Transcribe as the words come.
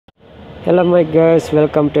Hello my guys,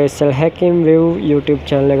 welcome to SL Hacking View YouTube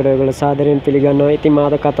channel එකට ඔයගොල්ලෝ සාදරයෙන් පිළිගන්නවා. ඉතින්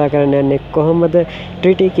මාද කතා කරන්න යන්නේ කොහොමද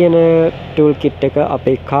trity කියන tool kit එක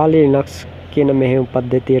අපේ Kali Linux කියන මෙහෙයුම්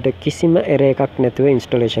පද්ධතියට කිසිම error එකක් නැතුව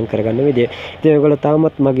installation කරගන්න විදිය. ඉතින් ඔයගොල්ලෝ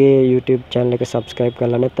තාමත් මගේ YouTube channel එක subscribe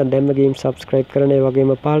කරලා නැත්නම් දැන්ම ගිහින් subscribe කරන්න. ඒ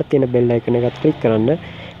වගේම පහළ තියෙන bell icon එකත් click කරන්න.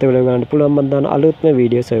 එතකොට ඔයගොල්ලන්ට පුළුවන් මම දාන අලුත්ම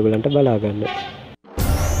videos ඔයගොල්ලන්ට බලා ගන්න.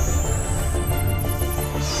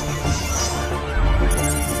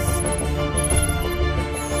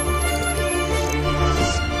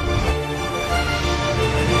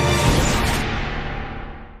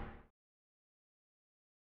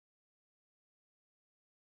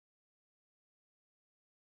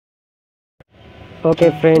 Okay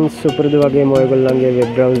friends, සුපුරුදු වගේම ඔයගොල්ලන්ගේ web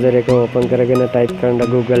browser එක open කරගෙන type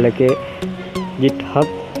කරන්න Google එකේ GitHub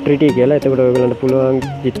trity කියලා. එතකොට ඔයගොල්ලන්ට පුළුවන්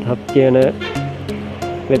GitHub කියන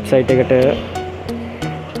website එකට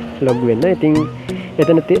log වෙන්න. ඉතින්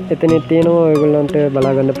එතන තියෙනවා ඔයගොල්ලන්ට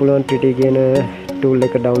බලා ගන්න පුළුවන් trity කියන tool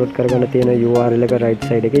එක download කරගන්න තියෙන URL එක right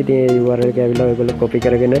side එකේ. ඉතින් ඒ URL එක ඇවිල්ලා ඔයගොල්ලෝ copy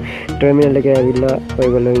කරගෙන terminal එකේ ඇවිල්ලා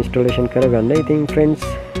ඔයගොල්ලෝ installation කරගන්න. ඉතින් friends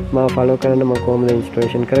මාව follow කරන්න මම කොහොමද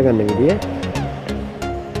installation කරගන්න විදිය.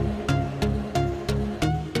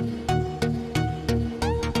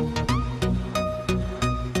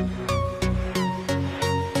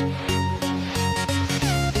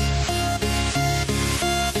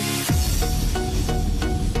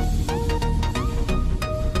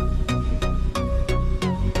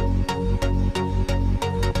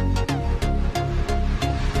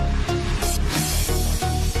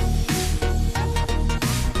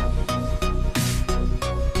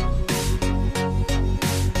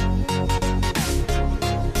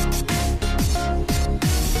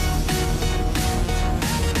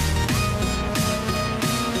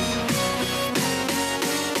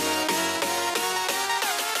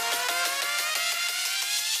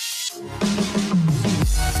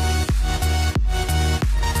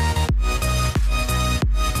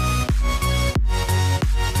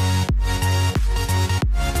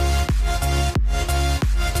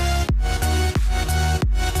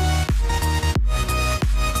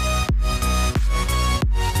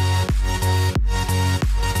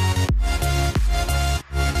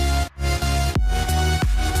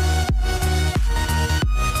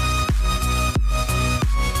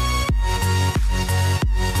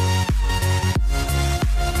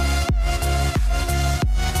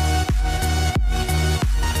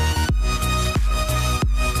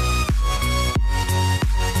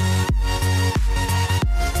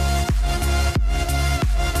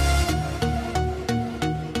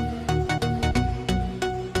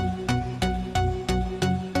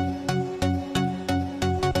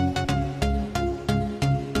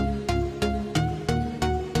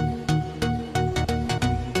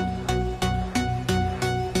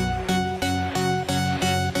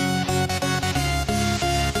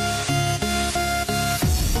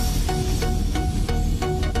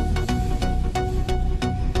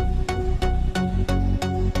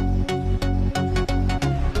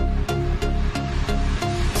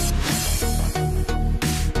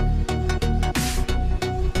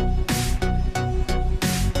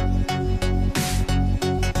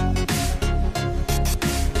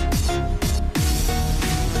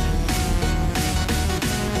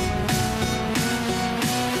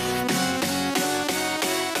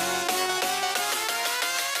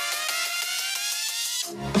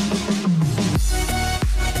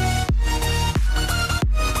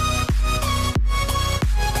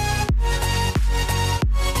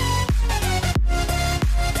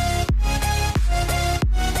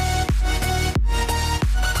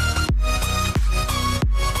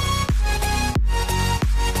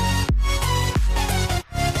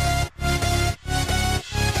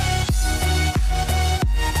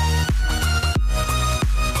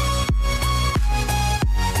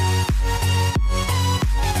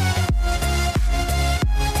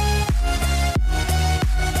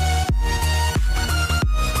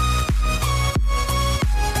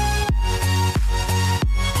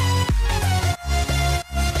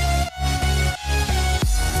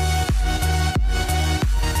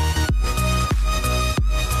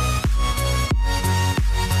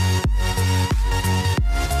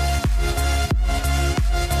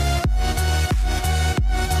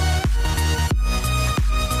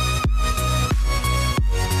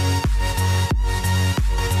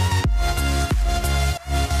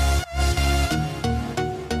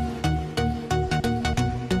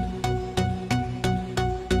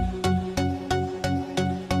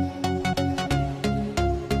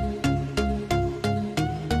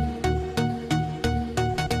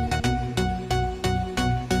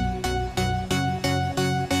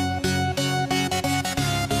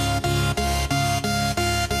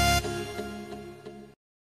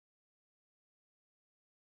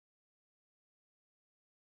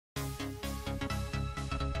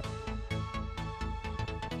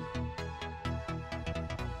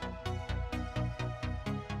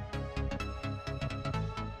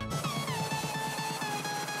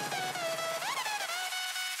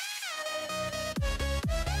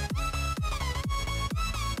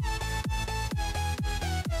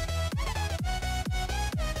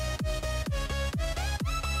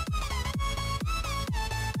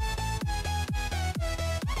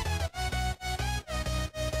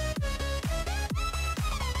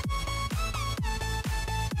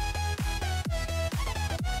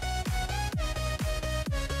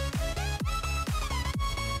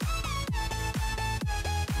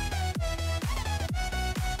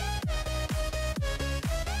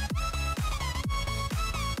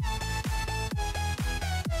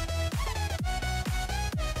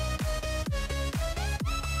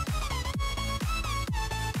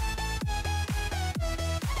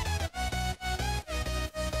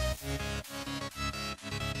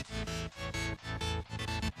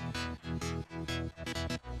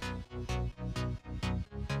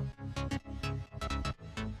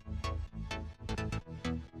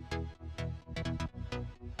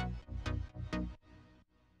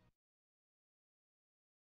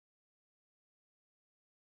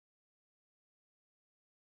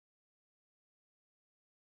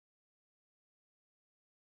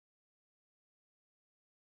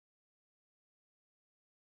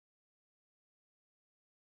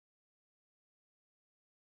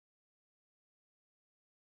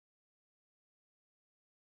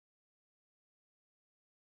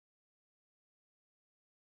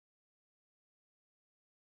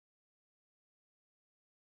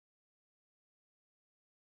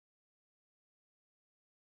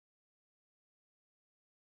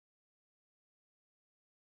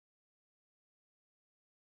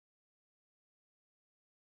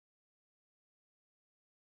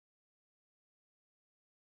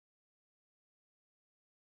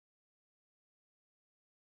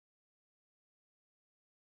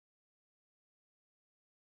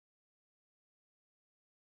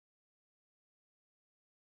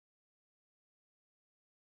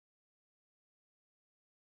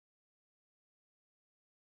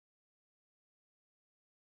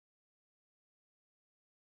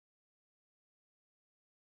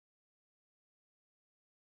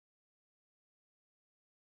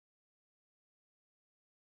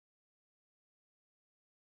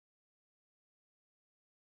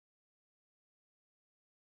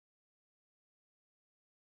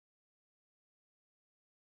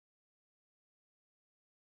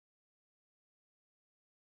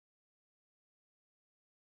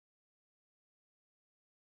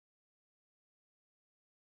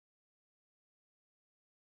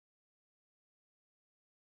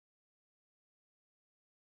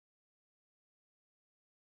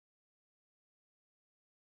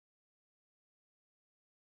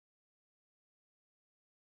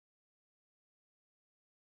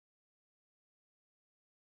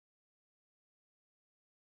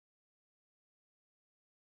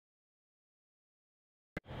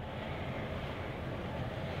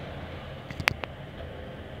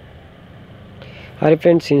 හරි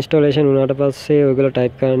ෆ්‍රෙන්ඩ්ස් ඉන්ස්ටෝලේෂන් වුණාට පස්සේ ඔයගොල්ලෝ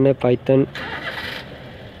ටයිප් කරන්න python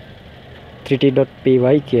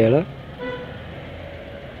trity.py කියලා.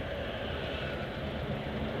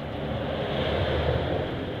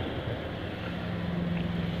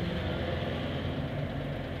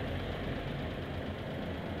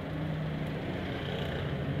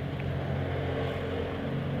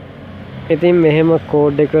 ඉතින් මෙහෙම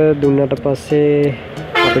කෝඩ් එක දුන්නට පස්සේ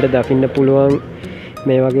අපිට දකින්න පුළුවන්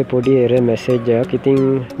මේ වගේ පොඩි error message එකක්. ඉතින්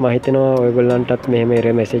මම හිතනවා ඔයගොල්ලන්ටත් මෙහෙම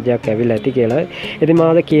error message එකක් ඇවිල්ලා ඇති කියලා. ඉතින් මම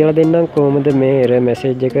අද කියලා දෙන්නම් කොහොමද මේ error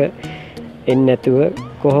message එක එන්නේ නැතුව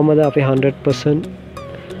කොහොමද අපි 100%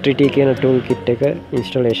 trity කියන tool kit එක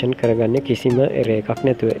installation කරගන්නේ කිසිම error එකක්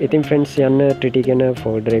නැතුව. ඉතින් friends යන්න trity කියන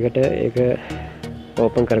folder එකට ඒක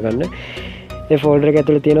open කරගන්න. ඒ folder එක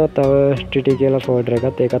ඇතුලේ තියෙනවා තව trity කියලා folder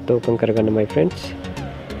එකක්. ඒකත් open කරගන්න my friends.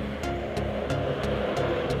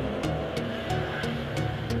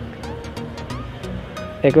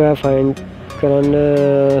 ඒක find කරන්න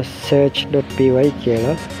search.py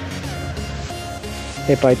කියලා.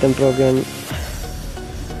 ඒ python program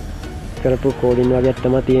කරපු coding වගේ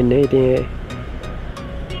තමයි තියෙන්නේ. ඉතින්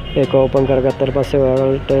ඒක open කරගත්තට පස්සේ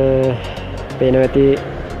ඔයාලට පේනවා ඇති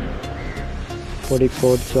පොඩි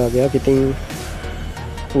codes වගේක්. ඉතින්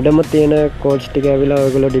උඩම තියෙන codes ටික ඇවිල්ලා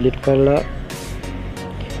ඔයගොල්ලෝ delete කරලා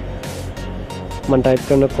මම type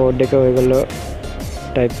කරන code එක ඔයගොල්ලෝ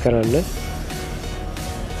type කරන්න.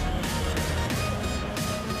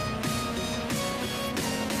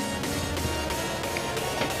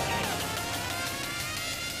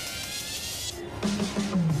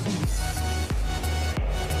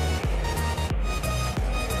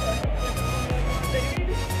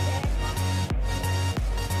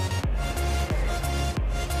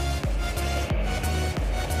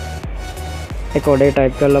 ඒ code එක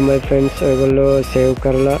type කරලා my friends ඔයගොල්ලෝ save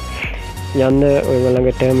කරලා යන්න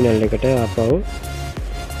ඔයගොල්ලන්ගේ terminal එකට ආපහු.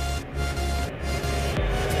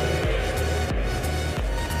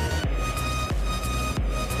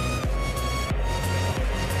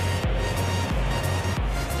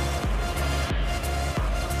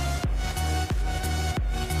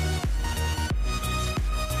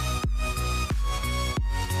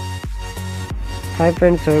 Hi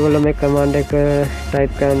friends, ඔයගොල්ලෝ මේ command එක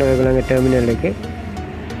type කරන්න ඔයගොල්ලන්ගේ terminal එකේ.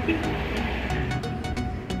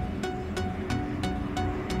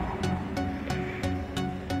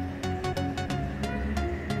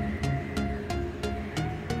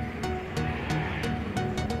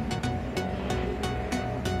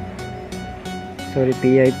 sorry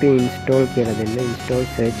pip install කියලා දෙන්න. install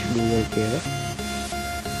search google කියලා.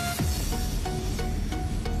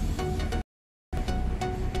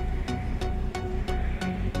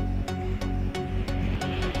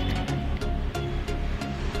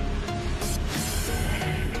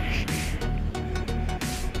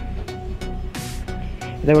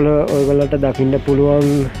 එතකොට ඔයගොල්ලන්ට දකින්න පුළුවන්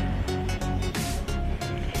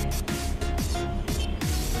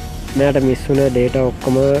මෙයාට මිස් වුණ data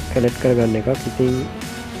ඔක්කොම collect කරගන්න එකක්. ඉතින්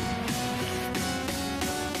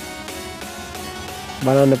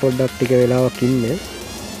බලන්න පොඩ්ඩක් ටික වෙලාවක් ඉන්න.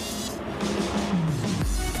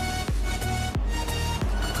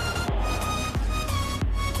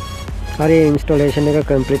 හරි installation එක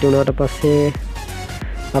complete වුණාට පස්සේ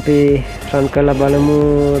අපි run කරලා බලමු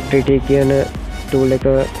trity කියන tool එක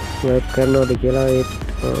work කරනවද කියලා. ඒ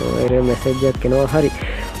error message එකක් එනවා. හරි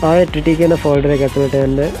ආයෙ trity කියන folder එක ඇතුළට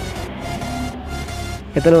යන්න.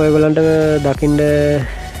 එතන ඔයගොල්ලන්ට දකින්න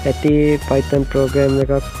ඇති python program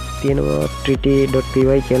එකක් තියෙනවා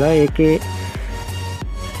trity.py කියලා. ඒකේ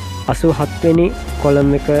 87 වෙනි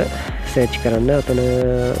column එක search කරන්න. එතන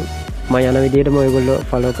මම යන විදිහටම ඔයගොල්ලෝ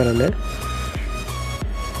follow කරන්න.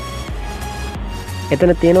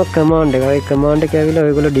 එතන තියෙනවා command එක. ඒ command එක ඇවිල්ලා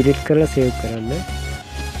ඔයගොල්ලෝ delete කරලා save කරන්න.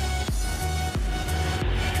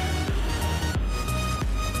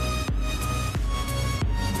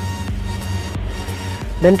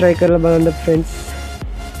 then try කරලා බලන්න friends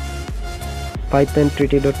python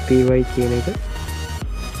trity.py කියන එක.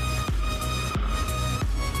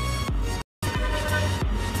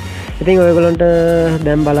 ඉතින් ඔයගොල්ලන්ට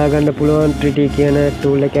දැන් බලා ගන්න පුළුවන් trity කියන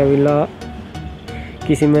tool එක ඇවිල්ලා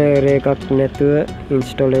කිසිම error එකක් නැතුව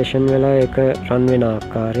installation වෙලා ඒක run වෙන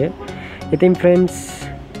ආකාරය. ඉතින් friends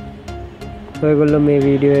ඔයගොල්ලෝ මේ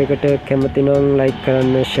වීඩියෝ එකට කැමති නම් like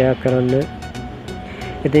කරන්න, share කරන්න.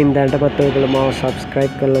 ඉතින් දැනටමත් ඔයගොල්ලෝ මාව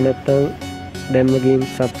subscribe කරලා නැත්නම් දැන්ම ගිහින්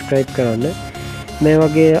subscribe කරන්න. මේ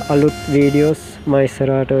වගේ අලුත් videos මම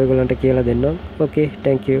ඉස්සරහට ඔයගොල්ලන්ට කියලා දෙන්නම්. okay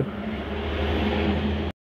thank you.